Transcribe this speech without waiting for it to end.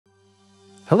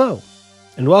Hello,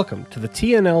 and welcome to the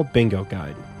TNL Bingo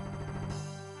Guide.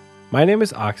 My name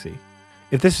is Oxy.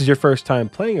 If this is your first time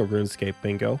playing a RuneScape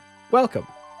bingo, welcome.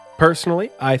 Personally,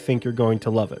 I think you're going to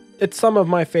love it. It's some of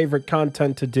my favorite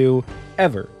content to do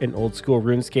ever in old school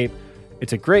RuneScape.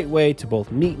 It's a great way to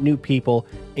both meet new people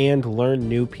and learn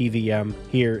new PVM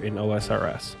here in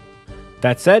OSRS.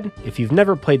 That said, if you've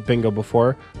never played bingo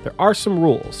before, there are some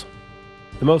rules.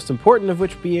 The most important of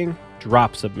which being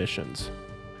drop submissions.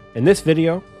 In this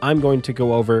video, I'm going to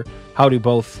go over how to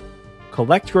both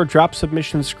collect your drop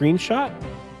submission screenshot,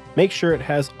 make sure it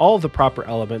has all the proper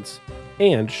elements,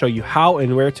 and show you how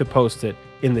and where to post it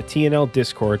in the TNL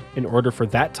Discord in order for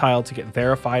that tile to get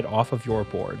verified off of your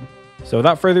board. So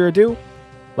without further ado,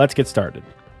 let's get started.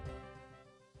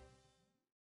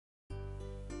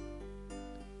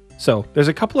 So, there's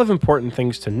a couple of important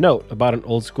things to note about an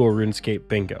old school RuneScape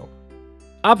bingo.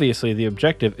 Obviously, the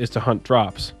objective is to hunt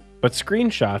drops, but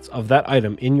screenshots of that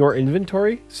item in your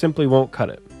inventory simply won't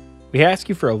cut it. We ask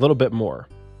you for a little bit more.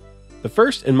 The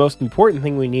first and most important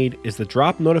thing we need is the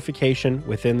drop notification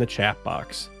within the chat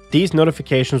box. These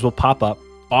notifications will pop up,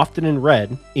 often in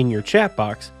red, in your chat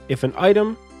box if an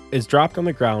item is dropped on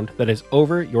the ground that is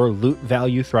over your loot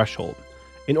value threshold.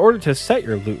 In order to set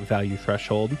your loot value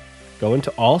threshold, go into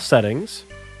all settings,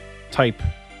 type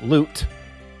loot.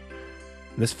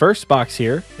 In this first box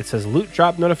here, it says loot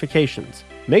drop notifications.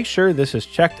 Make sure this is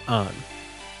checked on.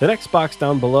 The next box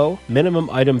down below, minimum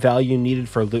item value needed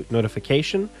for loot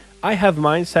notification. I have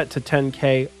mine set to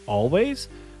 10k always,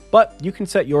 but you can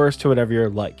set yours to whatever you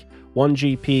like. 1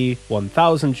 GP,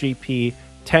 1000 GP,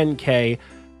 10k.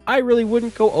 I really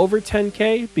wouldn't go over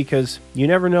 10k because you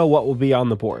never know what will be on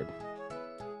the board.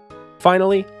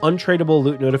 Finally, untradeable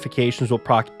loot notifications will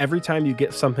proc every time you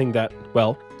get something that,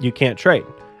 well, you can't trade.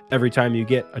 Every time you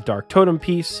get a dark totem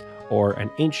piece, or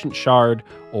an ancient shard,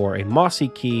 or a mossy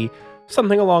key,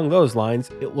 something along those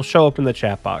lines, it will show up in the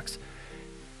chat box.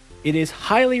 It is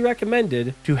highly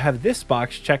recommended to have this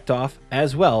box checked off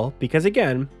as well, because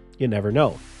again, you never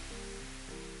know.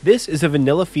 This is a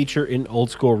vanilla feature in old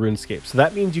school RuneScape, so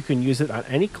that means you can use it on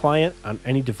any client, on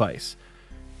any device.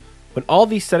 When all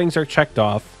these settings are checked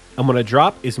off, and when a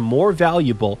drop is more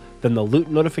valuable than the loot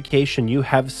notification you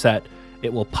have set,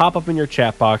 it will pop up in your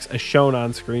chat box as shown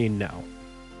on screen now.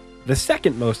 The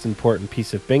second most important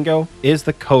piece of bingo is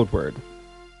the code word.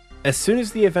 As soon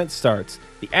as the event starts,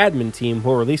 the admin team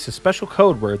will release a special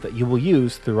code word that you will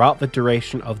use throughout the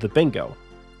duration of the bingo.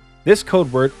 This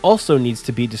code word also needs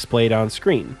to be displayed on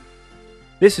screen.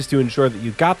 This is to ensure that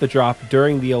you got the drop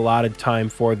during the allotted time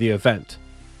for the event.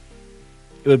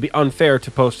 It would be unfair to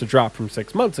post a drop from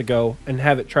 6 months ago and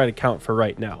have it try to count for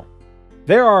right now.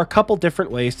 There are a couple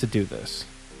different ways to do this.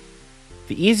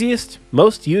 The easiest,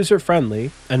 most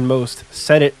user-friendly, and most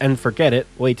set-it-and-forget-it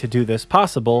way to do this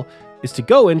possible is to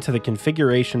go into the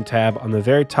Configuration tab on the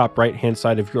very top right-hand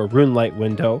side of your RuneLite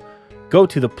window, go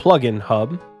to the Plugin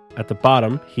Hub at the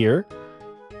bottom here,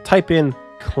 type in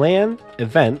Clan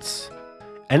Events,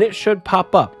 and it should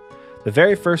pop up. The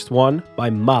very first one by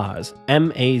Maz,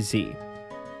 M-A-Z.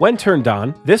 When turned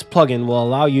on, this plugin will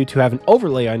allow you to have an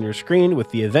overlay on your screen with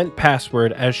the event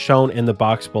password as shown in the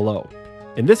box below.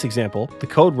 In this example, the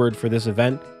code word for this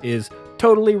event is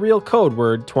Totally Real Code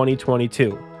Word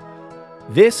 2022.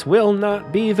 This will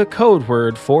not be the code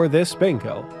word for this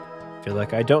bingo. I feel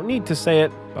like I don't need to say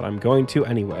it, but I'm going to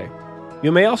anyway.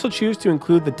 You may also choose to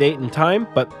include the date and time,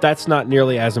 but that's not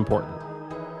nearly as important.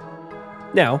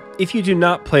 Now, if you do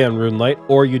not play on RuneLite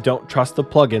or you don't trust the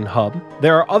plugin hub,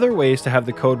 there are other ways to have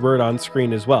the code word on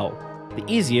screen as well. The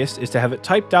easiest is to have it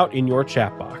typed out in your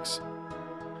chat box.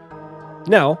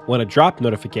 Now, when a drop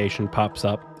notification pops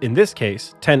up, in this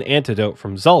case, 10 Antidote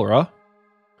from Zulrah,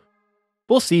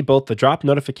 we'll see both the drop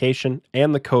notification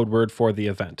and the code word for the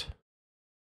event.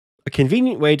 A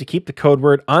convenient way to keep the code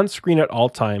word on screen at all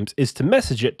times is to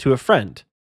message it to a friend.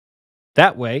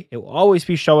 That way, it will always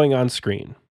be showing on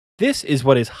screen. This is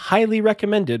what is highly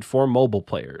recommended for mobile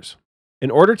players. In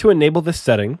order to enable this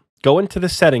setting, go into the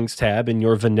Settings tab in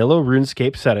your vanilla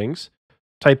RuneScape settings,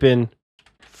 type in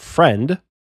Friend,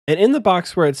 and in the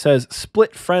box where it says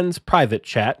Split Friends Private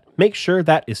Chat, make sure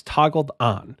that is toggled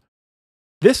on.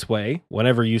 This way,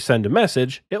 whenever you send a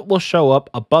message, it will show up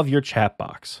above your chat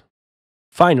box.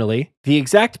 Finally, the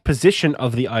exact position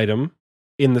of the item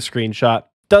in the screenshot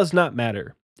does not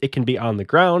matter. It can be on the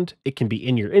ground, it can be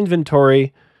in your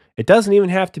inventory, it doesn't even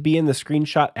have to be in the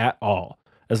screenshot at all.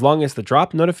 As long as the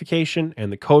drop notification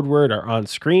and the code word are on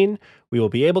screen, we will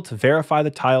be able to verify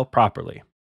the tile properly.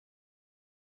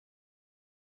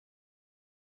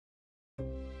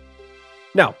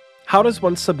 Now, how does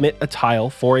one submit a tile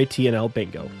for a TNL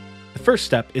bingo? The first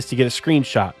step is to get a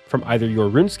screenshot from either your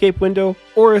RuneScape window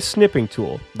or a snipping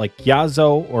tool like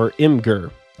Yazo or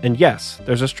Imgur. And yes,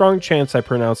 there's a strong chance I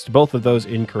pronounced both of those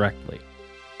incorrectly.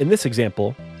 In this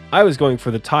example, I was going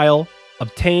for the tile,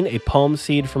 obtain a palm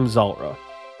seed from Zulrah.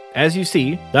 As you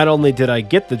see, not only did I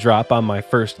get the drop on my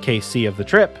first KC of the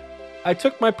trip, I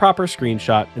took my proper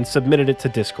screenshot and submitted it to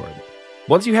Discord.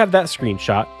 Once you have that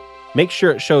screenshot, make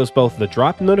sure it shows both the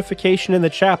drop notification in the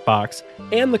chat box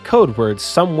and the code word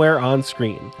somewhere on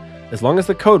screen. As long as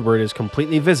the code word is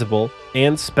completely visible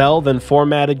and spelled and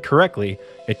formatted correctly,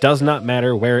 it does not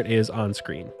matter where it is on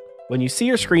screen. When you see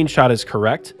your screenshot is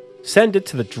correct, send it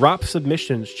to the Drop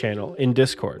Submissions channel in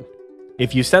Discord.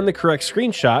 If you send the correct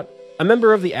screenshot, a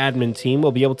member of the admin team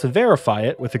will be able to verify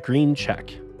it with a green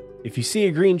check. If you see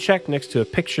a green check next to a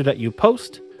picture that you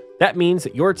post, that means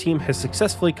that your team has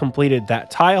successfully completed that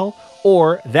tile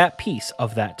or that piece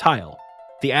of that tile.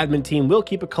 The admin team will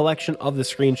keep a collection of the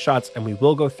screenshots and we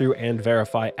will go through and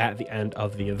verify at the end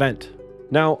of the event.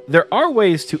 Now, there are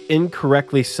ways to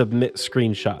incorrectly submit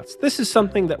screenshots. This is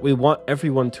something that we want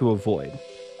everyone to avoid.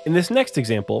 In this next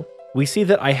example, we see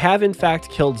that I have in fact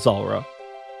killed Zulrah,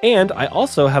 and I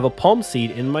also have a palm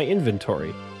seed in my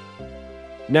inventory.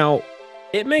 Now,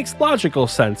 it makes logical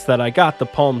sense that I got the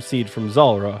palm seed from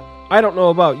Zulrah. I don't know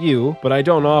about you, but I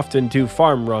don't often do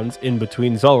farm runs in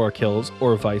between Zulrah kills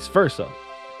or vice versa.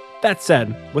 That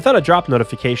said, without a drop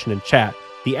notification in chat,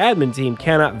 the admin team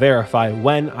cannot verify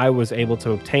when I was able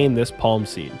to obtain this palm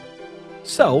seed.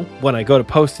 So, when I go to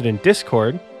post it in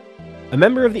Discord, a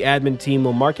member of the admin team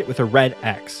will mark it with a red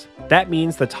X. That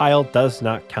means the tile does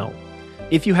not count.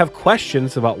 If you have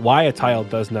questions about why a tile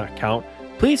does not count,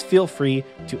 please feel free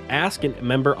to ask a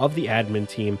member of the admin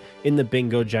team in the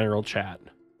Bingo General chat.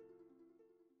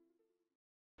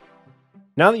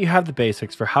 Now that you have the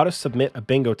basics for how to submit a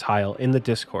bingo tile in the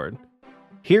Discord,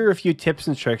 here are a few tips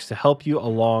and tricks to help you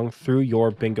along through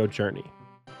your bingo journey.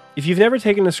 If you've never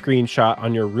taken a screenshot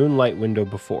on your RuneLite window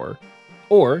before,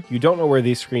 or you don't know where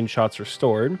these screenshots are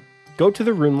stored, go to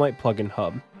the RuneLite plugin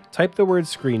hub, type the word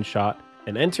screenshot,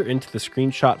 and enter into the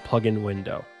screenshot plugin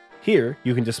window. Here,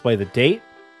 you can display the date,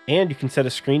 and you can set a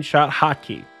screenshot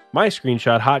hotkey. My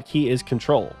screenshot hotkey is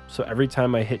Control, so every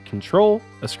time I hit Control,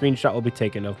 a screenshot will be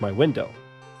taken of my window.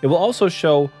 It will also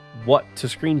show what to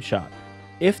screenshot.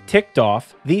 If ticked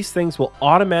off, these things will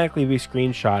automatically be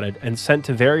screenshotted and sent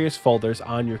to various folders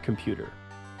on your computer.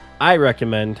 I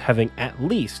recommend having at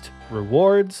least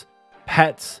rewards,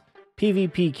 pets,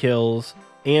 PvP kills,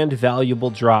 and valuable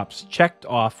drops checked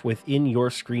off within your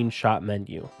screenshot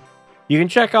menu. You can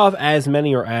check off as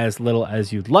many or as little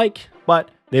as you'd like,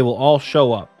 but they will all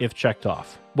show up if checked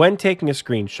off. When taking a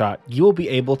screenshot, you will be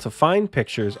able to find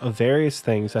pictures of various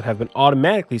things that have been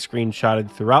automatically screenshotted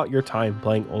throughout your time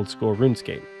playing old school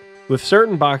RuneScape. With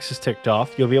certain boxes ticked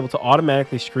off, you'll be able to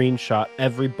automatically screenshot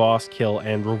every boss kill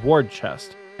and reward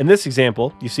chest. In this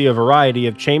example, you see a variety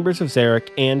of Chambers of Xeric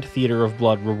and Theater of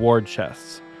Blood reward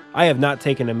chests. I have not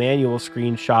taken a manual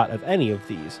screenshot of any of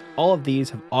these. All of these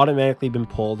have automatically been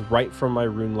pulled right from my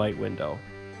RuneLite window.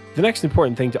 The next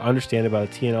important thing to understand about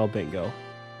a TNL bingo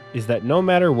is that no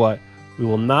matter what, we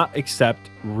will not accept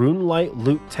RuneLite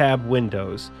loot tab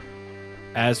windows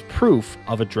as proof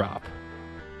of a drop.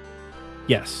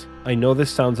 Yes, I know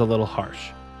this sounds a little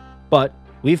harsh, but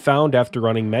we've found after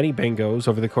running many bingos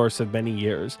over the course of many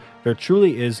years, there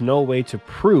truly is no way to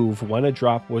prove when a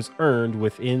drop was earned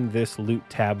within this loot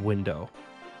tab window.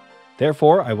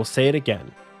 Therefore, I will say it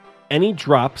again. Any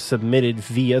drop submitted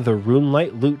via the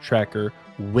RuneLite loot tracker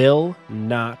will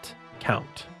not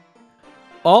count.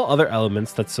 All other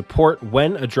elements that support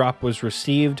when a drop was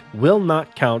received will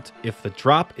not count if the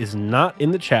drop is not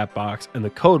in the chat box and the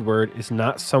code word is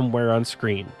not somewhere on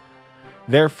screen.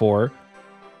 Therefore,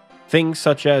 things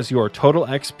such as your total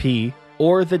XP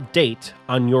or the date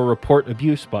on your report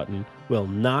abuse button will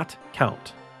not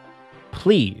count.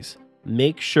 Please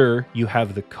make sure you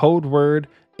have the code word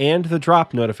and the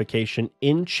drop notification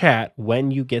in chat when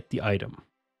you get the item.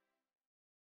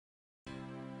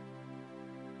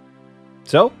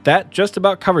 So that just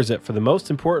about covers it for the most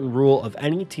important rule of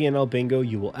any TNL bingo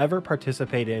you will ever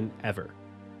participate in ever.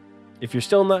 If you're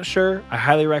still not sure, I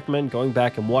highly recommend going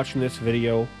back and watching this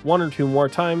video 1 or 2 more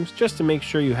times just to make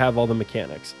sure you have all the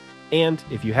mechanics. And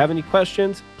if you have any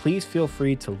questions, please feel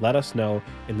free to let us know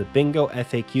in the Bingo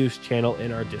FAQs channel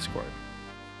in our Discord.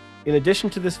 In addition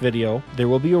to this video, there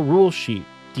will be a rule sheet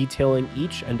detailing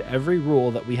each and every rule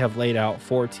that we have laid out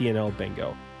for TNL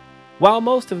bingo. While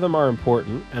most of them are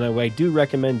important, and I do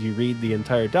recommend you read the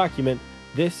entire document,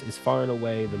 this is far and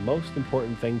away the most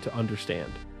important thing to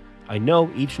understand. I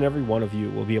know each and every one of you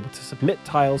will be able to submit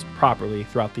tiles properly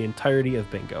throughout the entirety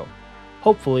of bingo.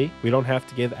 Hopefully, we don't have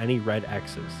to give any red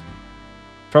X's.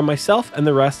 From myself and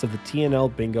the rest of the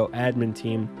TNL Bingo admin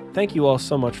team, thank you all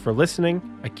so much for listening.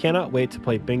 I cannot wait to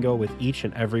play bingo with each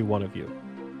and every one of you.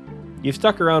 You've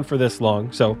stuck around for this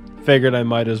long, so figured I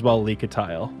might as well leak a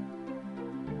tile.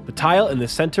 The tile in the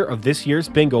center of this year's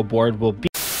bingo board will be